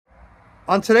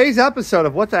On today's episode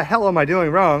of What the Hell Am I Doing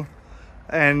Wrong?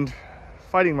 And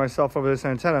fighting myself over this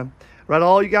antenna, read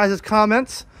all you guys'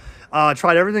 comments,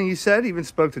 tried everything you said, even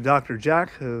spoke to Dr.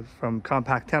 Jack from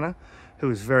Compact Tenna, who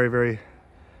was very, very,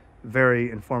 very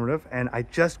informative, and I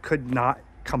just could not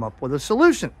come up with a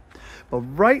solution. But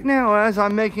right now, as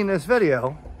I'm making this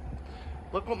video,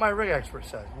 look what my rig expert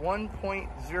says.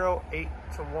 1.08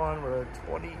 to 1 with a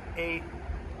 28,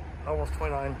 almost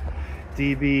 29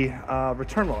 dB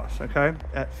return loss, okay,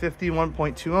 at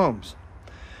 51.2 ohms.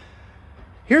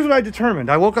 Here's what I determined.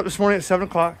 I woke up this morning at 7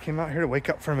 o'clock, came out here to wake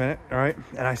up for a minute, all right?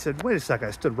 And I said, wait a second.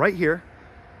 I stood right here,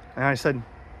 and I said,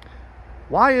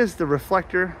 why is the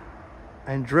reflector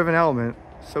and driven element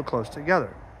so close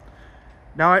together?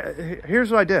 Now,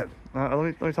 here's what I did.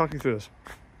 Let me talk you through this.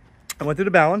 I went through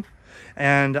the Ballon,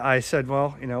 and I said,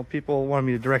 well, you know, people wanted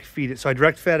me to direct feed it. So I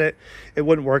direct fed it. It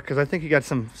wouldn't work because I think you got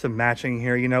some matching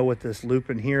here, you know, with this loop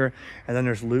in here, and then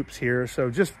there's loops here. So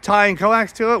just tying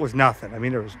coax to it was nothing. I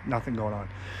mean, there was nothing going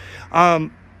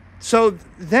on. So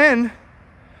then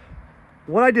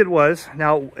what I did was,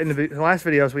 now in the last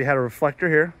videos, we had a reflector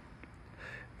here,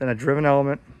 then a driven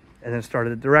element, and then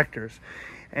started the directors.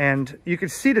 And you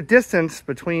could see the distance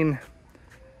between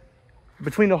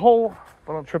the whole,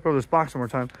 I don't trip over this box one more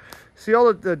time. See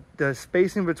all the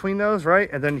spacing between those, right?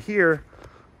 And then here,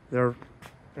 they're,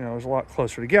 you know, it's a lot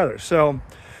closer together. So,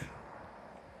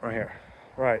 right here,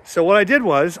 right. So what I did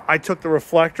was, I took the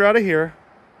reflector out of here,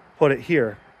 put it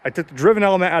here. I took the driven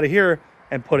element out of here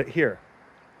and put it here.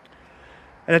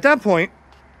 And at that point,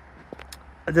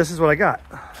 this is what I got.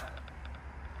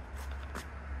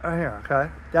 Right here,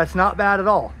 okay? That's not bad at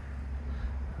all.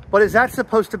 But is that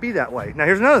supposed to be that way? Now,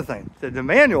 here's another thing. The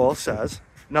manual says,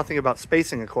 nothing about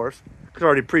spacing, of course, because I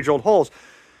already pre-drilled holes.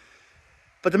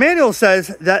 But the manual says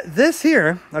that this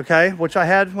here, okay, which I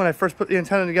had when I first put the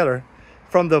antenna together,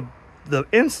 from the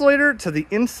insulator to the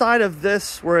inside of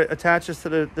this, where it attaches to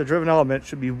the driven element,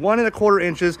 should be 1 1/4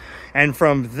 inches. And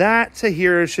from that to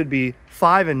here should be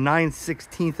 5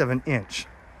 9/16 of an inch.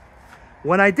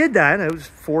 When I did that, it was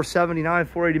 479,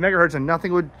 480 megahertz, and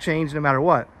nothing would change no matter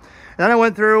what. And then I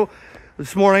went through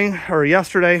this morning or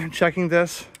yesterday checking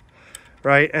this,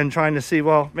 right, and trying to see,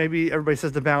 well, maybe everybody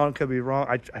says the Ballon could be wrong.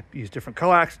 I used different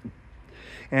coax.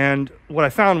 And what I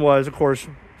found was, of course,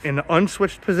 in the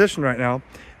unswitched position right now,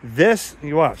 this,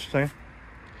 you watch,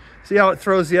 see how it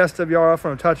throws the SWR off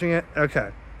when I'm touching it?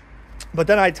 Okay. But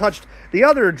then I touched the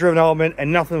other driven element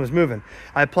and nothing was moving.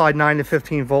 I applied 9 to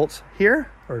 15 volts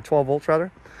here, or 12 volts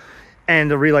rather,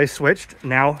 and the relay switched.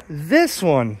 Now this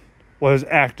one was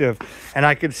active, and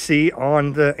I could see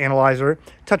on the analyzer,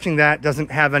 touching that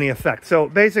doesn't have any effect. So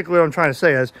basically what I'm trying to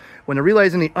say is, when the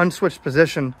relay's in the unswitched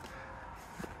position,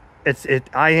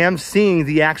 I am seeing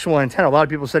the actual antenna. A lot of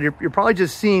people said you're probably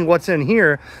just seeing what's in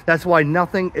here. That's why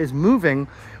nothing is moving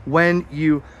when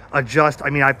you adjust.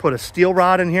 I mean, I put a steel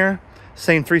rod in here,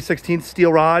 same 3/16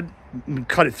 steel rod,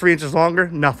 cut it 3 inches longer,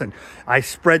 nothing. I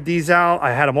spread these out,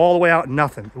 I had them all the way out,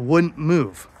 nothing. It wouldn't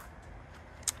move.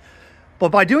 But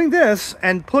by doing this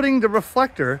and putting the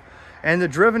reflector and the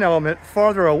driven element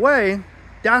farther away,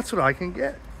 that's what I can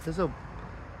get. There's a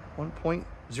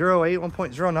 1.08,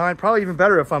 1.09, probably even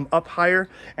better if I'm up higher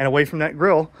and away from that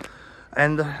grill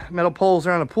and the metal poles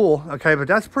around the pool. Okay, but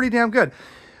that's pretty damn good.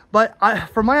 But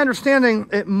from my understanding,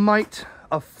 it might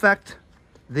affect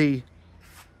the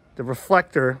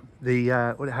reflector,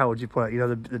 how would you put it? You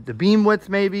know, the beam width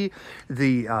maybe,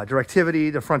 the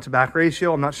directivity, the front to back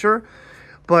ratio, I'm not sure.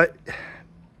 But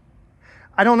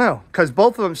I don't know, because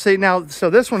both of them say now,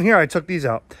 so this one here, I took these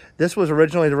out. This was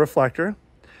originally the reflector,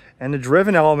 and the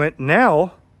driven element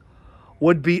now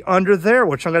would be under there,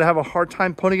 which I'm going to have a hard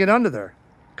time putting it under there,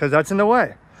 because that's in the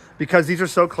way, because these are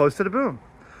so close to the boom.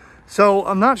 So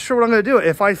I'm not sure what I'm going to do.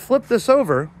 If I flip this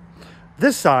over,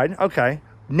 this side, okay,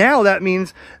 now that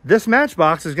means this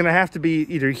matchbox is going to have to be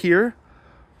either here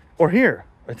or here.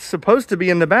 It's supposed to be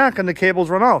in the back and the cables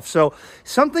run off. So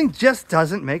something just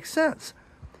doesn't make sense.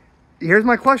 Here's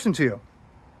my question to you.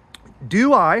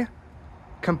 Do I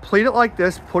complete it like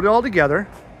this, put it all together,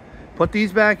 put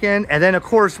these back in, and then of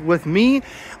course with me,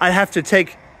 I have to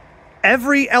take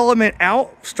every element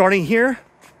out starting here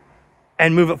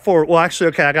and move it forward. Well, actually,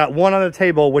 okay, I got one on the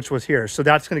table, which was here. So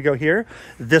that's gonna go here.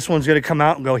 This one's gonna come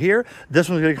out and go here. This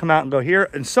one's gonna come out and go here,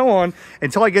 and so on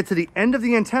until I get to the end of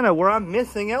the antenna where I'm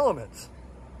missing elements.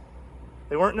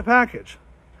 They weren't in the package.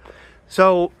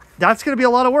 So that's going to be a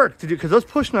lot of work to do, because those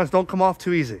push nuts don't come off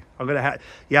too easy. You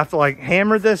have to like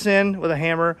hammer this in with a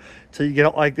hammer till you get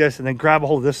it like this, and then grab a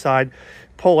hold of this side,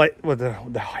 pull it with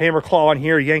the hammer claw on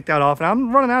here, yank that off. And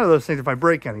I'm running out of those things if I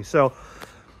break any. So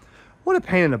what a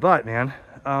pain in the butt, man.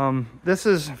 This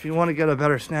is, if you want to get a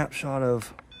better snapshot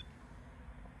of,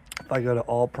 if I go to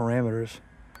all parameters.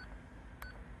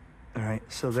 All right,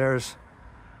 so there's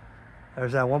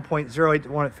that 1.08 to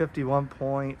 1 at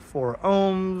 51.4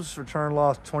 ohms, return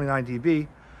loss 29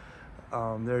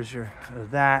 dB. There's your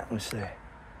that. Let me see.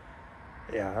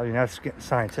 Yeah, I mean, that's getting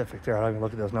scientific there. I don't even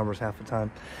look at those numbers half the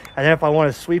time. And then if I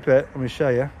want to sweep it, let me show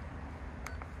you.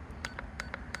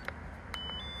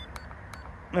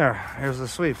 There, here's the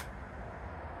sweep.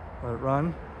 Let it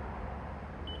run.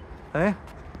 Okay.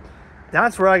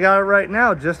 That's where I got it right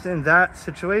now, just in that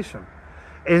situation.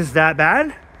 Is that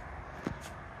bad?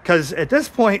 Because at this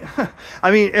point,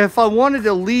 I mean, if I wanted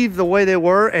to leave the way they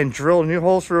were and drill new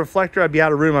holes for a reflector, I'd be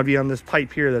out of room. I'd be on this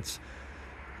pipe here that's,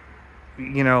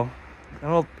 you know,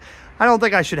 I don't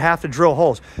think I should have to drill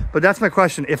holes. But that's my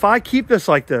question. If I keep this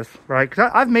like this, right?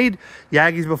 Because I've made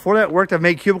Yagis before that worked. I've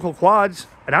made cubicle quads.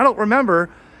 And I don't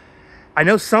remember. I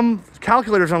know some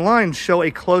calculators online show a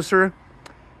closer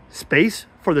space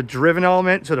for the driven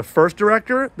element to the first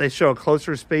director. They show a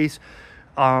closer space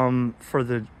for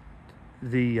the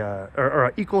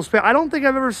or equal space. I don't think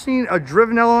I've ever seen a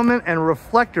driven element and a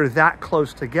reflector that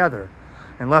close together,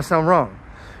 unless I'm wrong.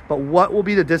 But what will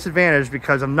be the disadvantage?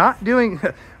 Because I'm not doing,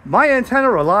 my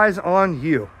antenna relies on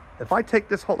you. If I take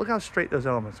this whole, look how straight those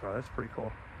elements are. That's pretty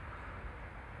cool.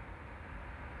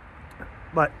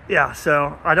 But yeah,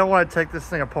 so I don't want to take this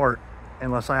thing apart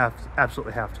unless I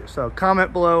absolutely have to. So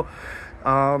comment below.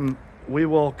 We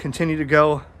will continue to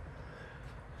go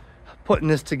putting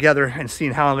this together and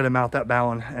seeing how I'm going to mount that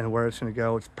ballon and where it's going to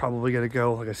go. It's probably going to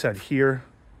go, like I said, here,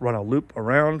 run a loop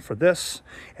around for this,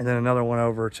 and then another one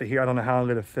over to here. I don't know how I'm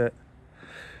going to fit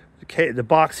the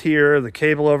box here, the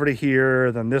cable over to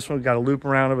here, then this one got a loop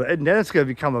around it, and then it's going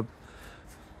to become a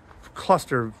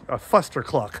cluster, a fuster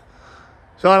cluck.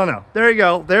 So I don't know. There you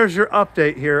go. There's your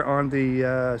update here on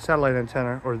the satellite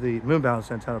antenna, or the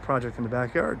Moonbounce antenna project in the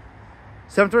backyard.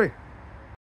 7-3.